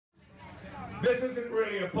This isn't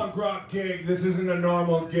really a punk rock gig. This isn't a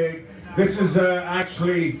normal gig. This is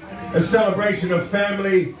actually a celebration of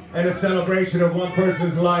family and a celebration of one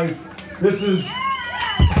person's life. This is...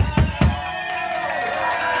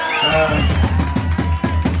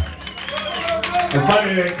 I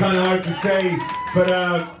find it kind of hard to say, but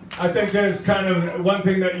I think there's kind of one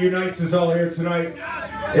thing that unites us all here tonight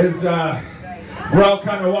is we're all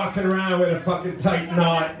kind of walking around with a fucking tight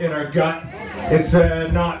knot in our gut. It's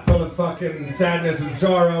a knot full of fucking sadness and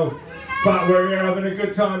sorrow, but we're here having a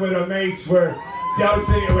good time with our mates. We're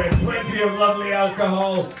dousing it with plenty of lovely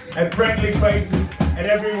alcohol and friendly faces, and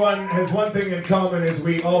everyone has one thing in common, is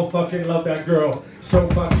we all fucking love that girl so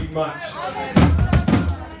fucking much.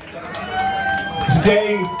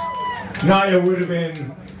 Today, Naja would have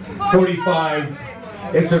been 45.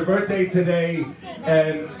 It's her birthday today,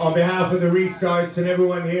 and on behalf of the Restarts and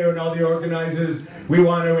everyone here and all the organizers, we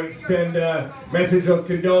want to extend a message of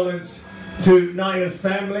condolence to Naja's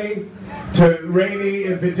family, to Rainey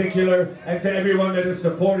in particular, and to everyone that has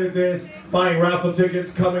supported this, buying raffle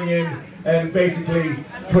tickets, coming in, and basically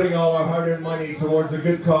putting all our hard-earned money towards a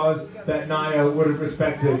good cause that Naja would have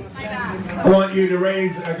respected. I want you to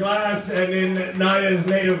raise a glass and in Naja's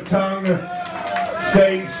native tongue,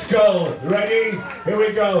 say skull. Ready? Here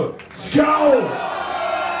we go. Skull!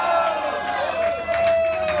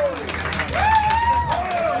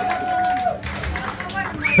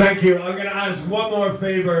 Thank you. I'm going to ask one more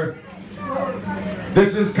favor.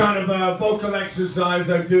 This is kind of a vocal exercise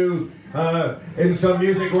I do in some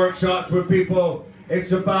music workshops with people.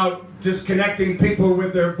 It's about just connecting people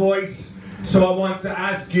with their voice. So I want to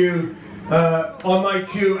ask you, on my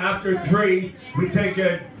cue, after 3, we take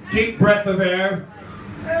a deep breath of air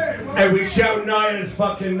and we shout Naja's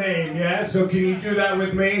fucking name, yeah? So can you do that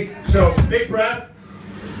with me? So, big breath.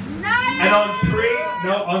 Naja! And on 3,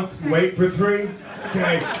 no, wait for 3.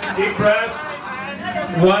 Okay, deep breath.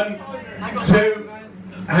 1, 2,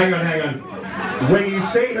 hang on. When you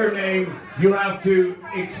say her name, you have to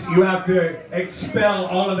expel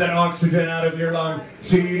all of that oxygen out of your lung.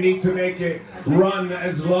 So you need to make it run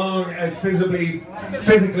as long as physically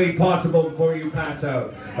possible before you pass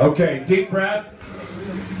out. Okay, deep breath.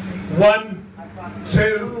 1,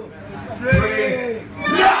 2, 3.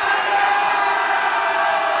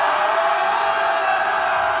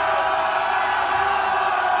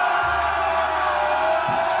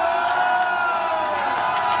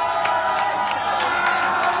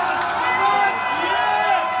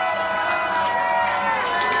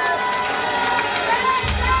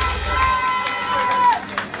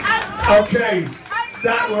 Okay,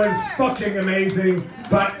 that was fucking amazing,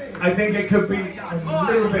 but I think it could be a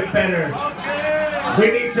little bit better.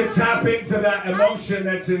 We need to tap into that emotion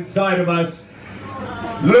that's inside of us.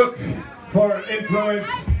 Look for influence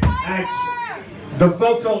at the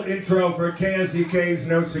vocal intro for KSEK's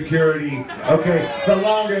No Security. Okay, the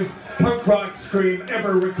longest punk rock scream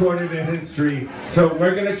ever recorded in history. So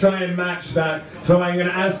we're gonna try and match that. So I'm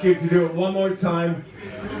gonna ask you to do it one more time.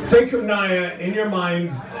 Think of Naja in your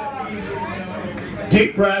mind.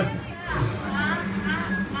 Deep breath.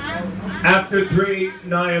 After 3,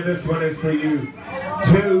 Naja, this one is for you.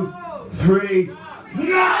 2, 3,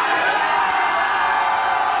 Naja!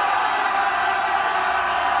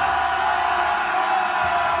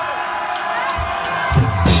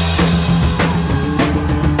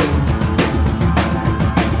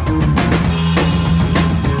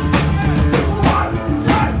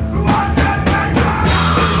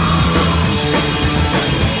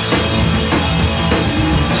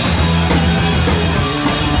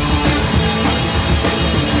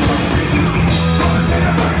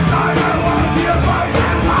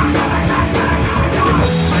 Bye.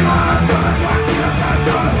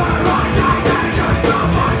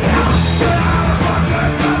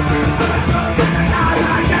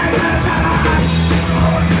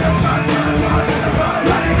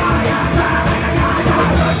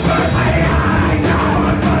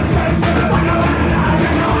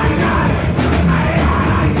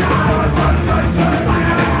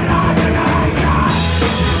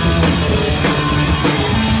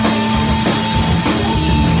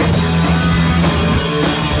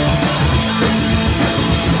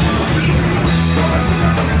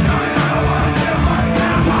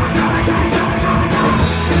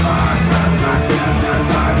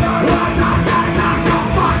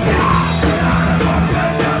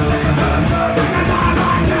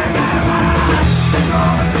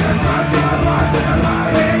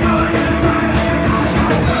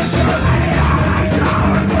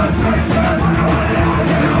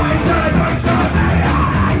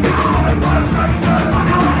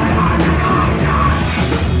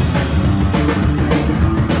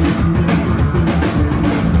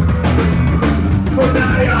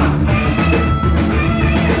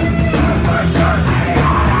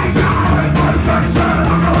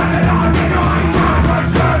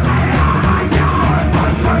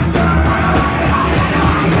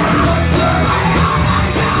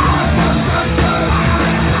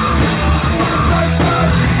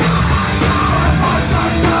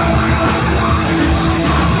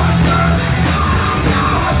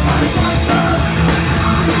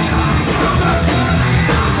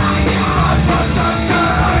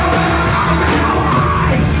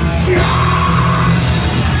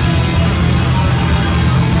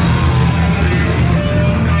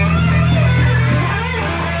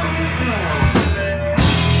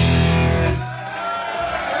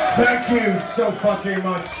 so fucking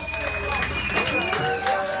much.